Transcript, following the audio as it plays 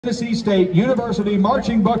Tennessee State University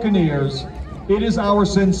Marching Buccaneers, it is our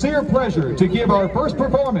sincere pleasure to give our first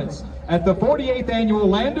performance at the 48th Annual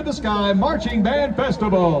Land of the Sky Marching Band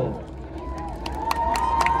Festival.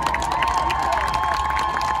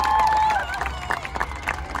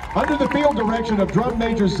 Under the field direction of Drum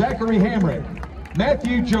Major Zachary Hamrick,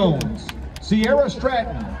 Matthew Jones, Sierra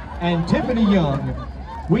Stratton, and Tiffany Young,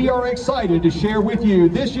 we are excited to share with you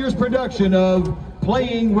this year's production of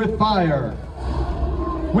Playing with Fire.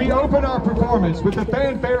 We open our performance with the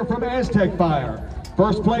fanfare from Aztec Fire,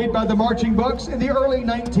 first played by the Marching Bucs in the early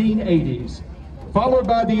 1980s, followed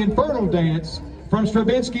by the Infernal Dance from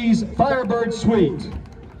Stravinsky's Firebird Suite.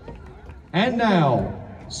 And now,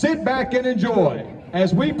 sit back and enjoy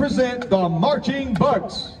as we present the Marching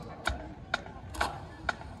Bucs.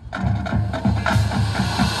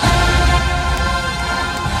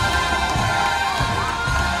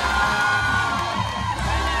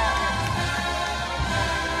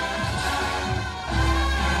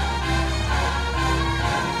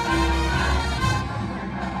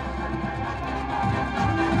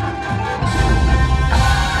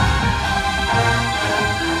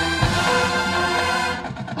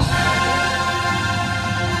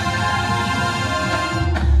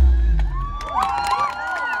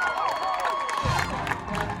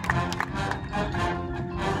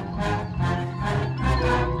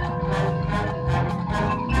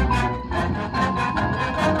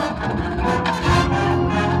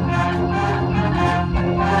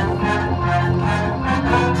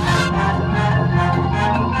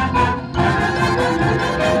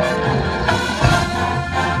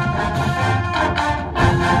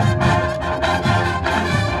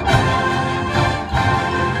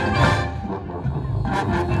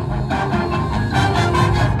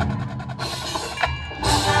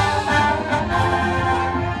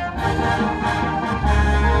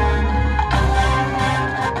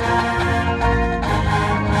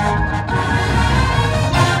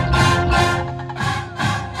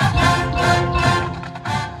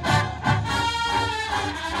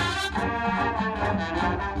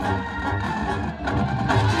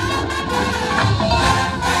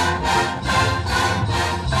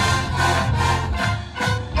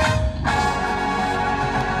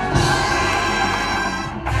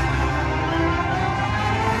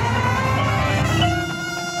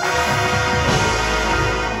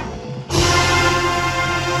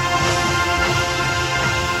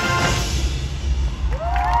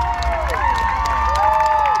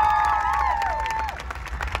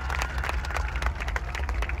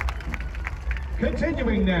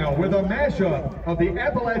 Continuing now with a mashup of the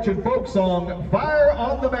Appalachian folk song Fire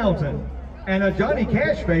on the Mountain and a Johnny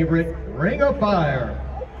Cash favorite, Ring of Fire,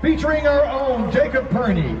 featuring our own Jacob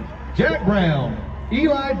Perney, Jack Brown,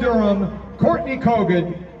 Eli Durham, Courtney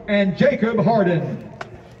Cogan, and Jacob Harden.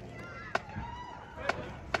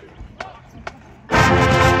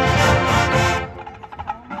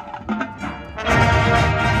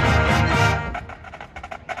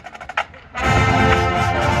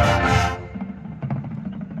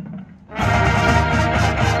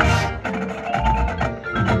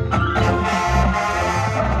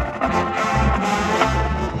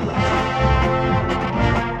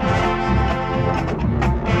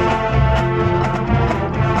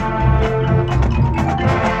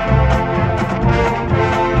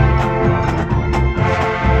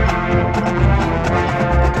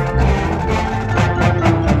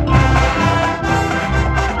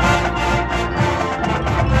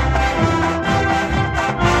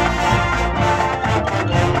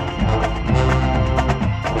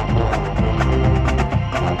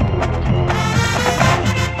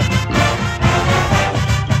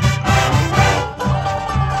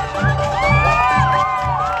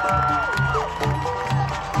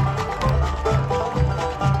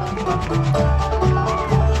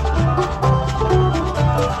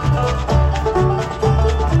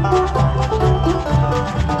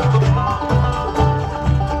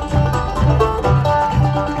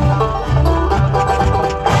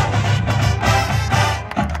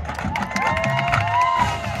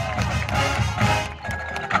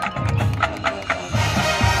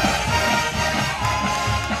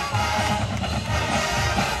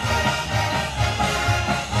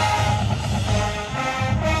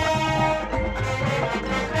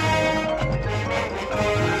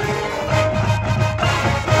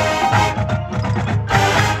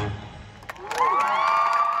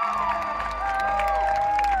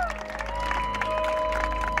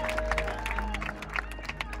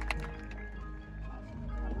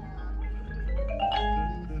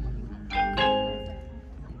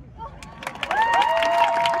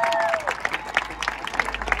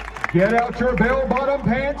 Get out your bell-bottom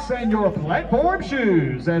pants and your platform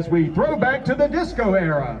shoes as we throw back to the disco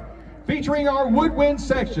era, featuring our woodwind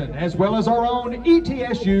section as well as our own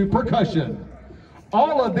ETSU percussion.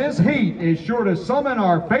 All of this heat is sure to summon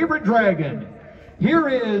our favorite dragon. Here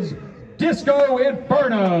is Disco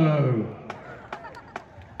Inferno.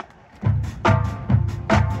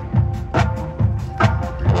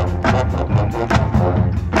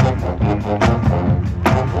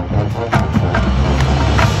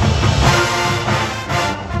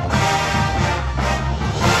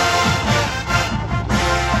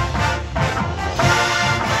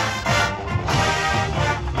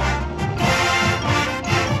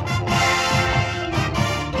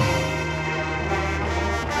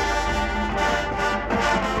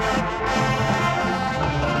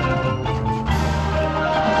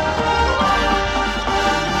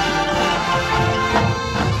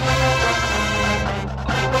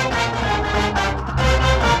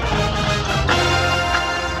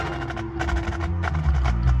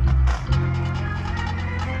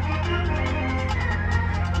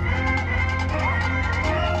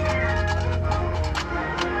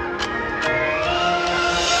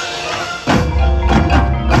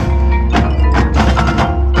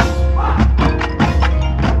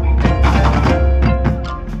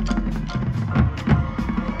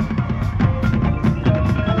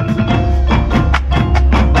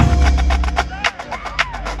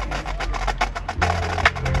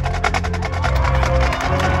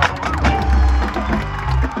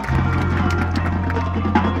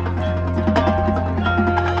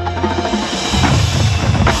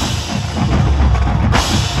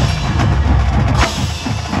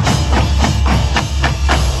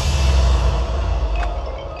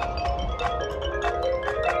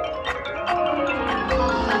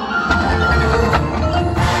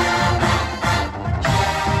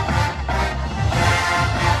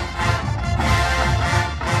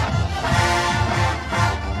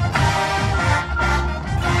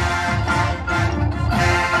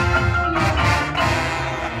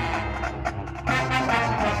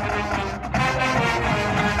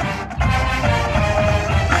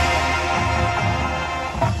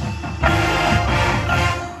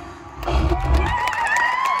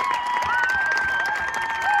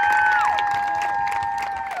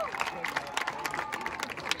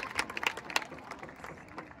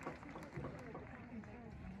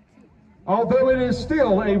 Although it is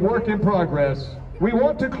still a work in progress, we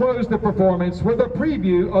want to close the performance with a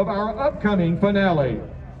preview of our upcoming finale.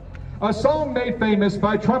 A song made famous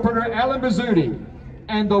by trumpeter Alan Bazzuti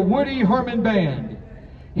and the Woody Herman Band.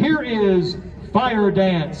 Here is Fire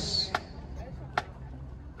Dance.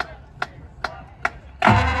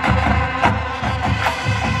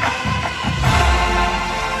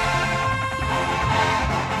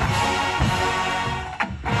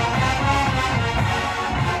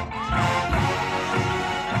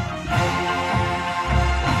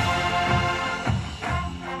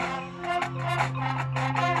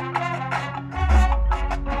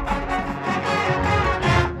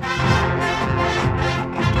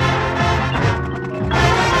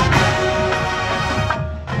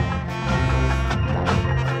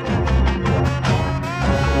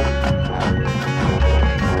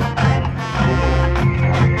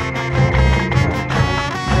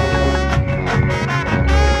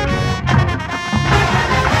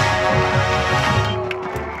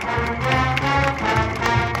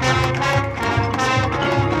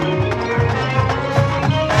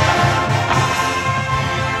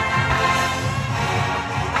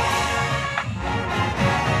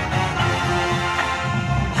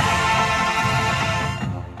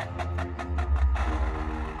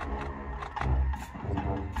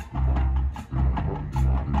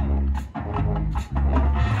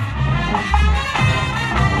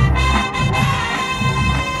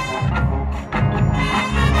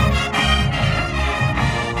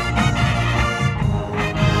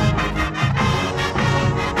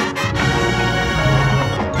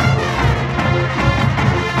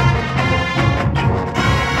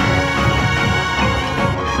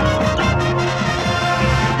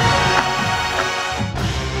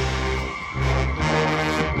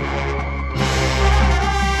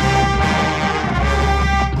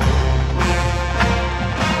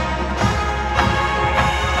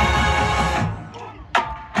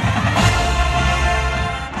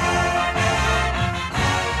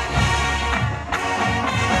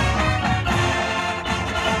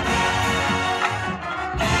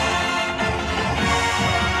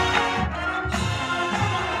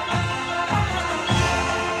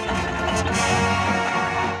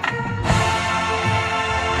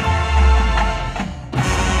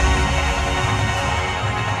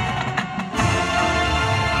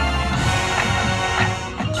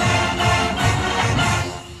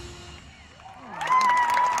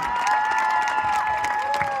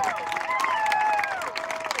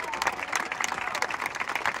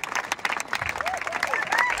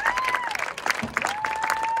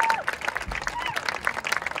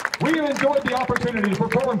 We have enjoyed the opportunity to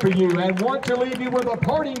perform for you and want to leave you with a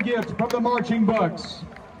parting gift from the Marching Bucs.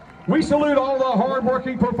 We salute all the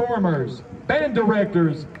hard-working performers, band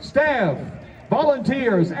directors, staff,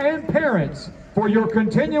 volunteers, and parents for your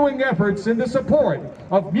continuing efforts in the support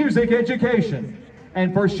of music education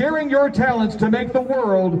and for sharing your talents to make the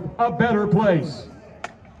world a better place.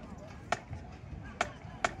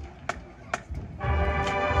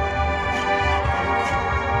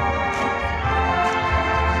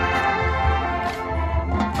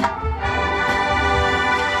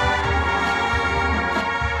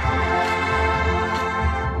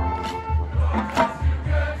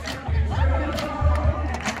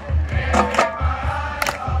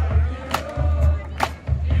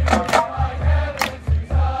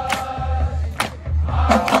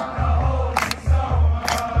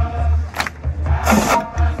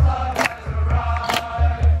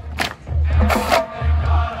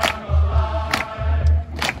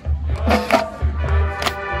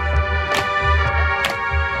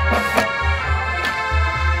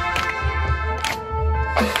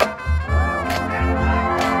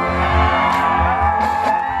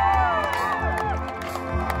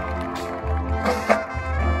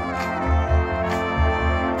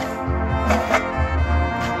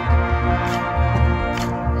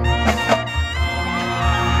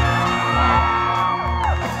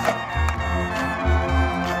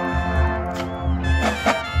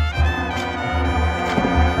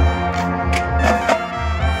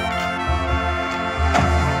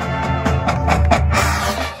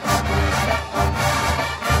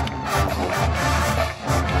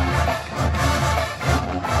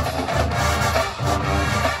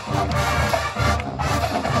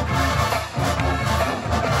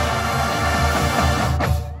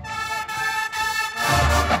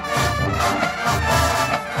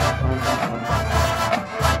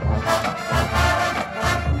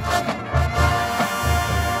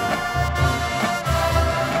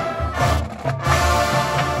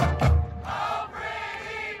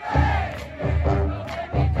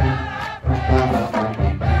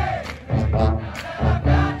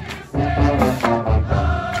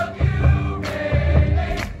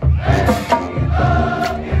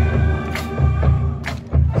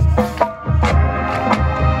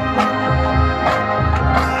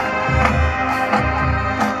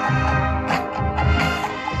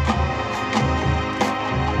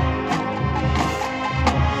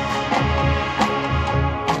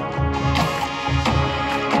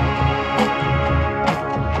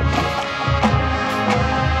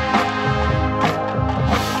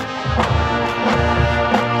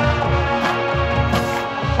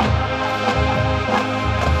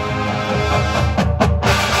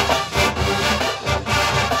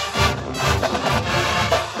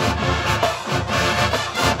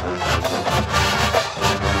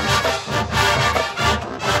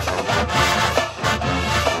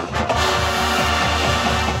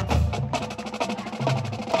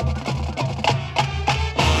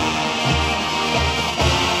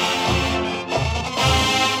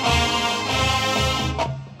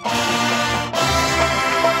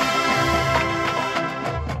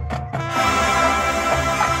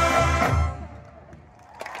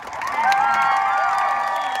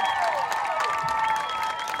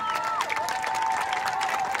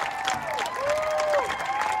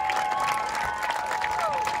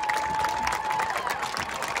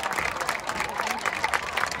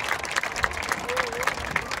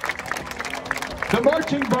 The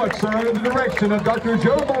Marching Bucs are under the direction of Dr.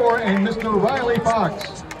 Joe Moore and Mr. Riley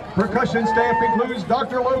Fox. Percussion staff includes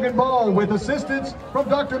Dr. Logan Ball with assistance from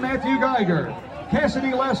Dr. Matthew Geiger,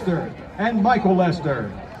 Cassidy Lester, and Michael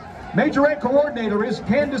Lester. Majorette coordinator is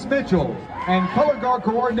Candace Mitchell, and color guard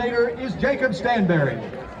coordinator is Jacob Stanberry.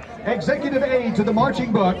 Executive aide to the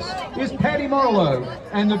Marching Bucs is Patty Marlowe,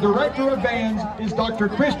 and the director of bands is Dr.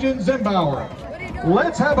 Christian Zimbauer.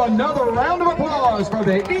 Let's have another round of applause for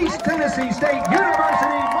the East Tennessee State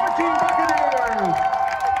University Marching Bucs.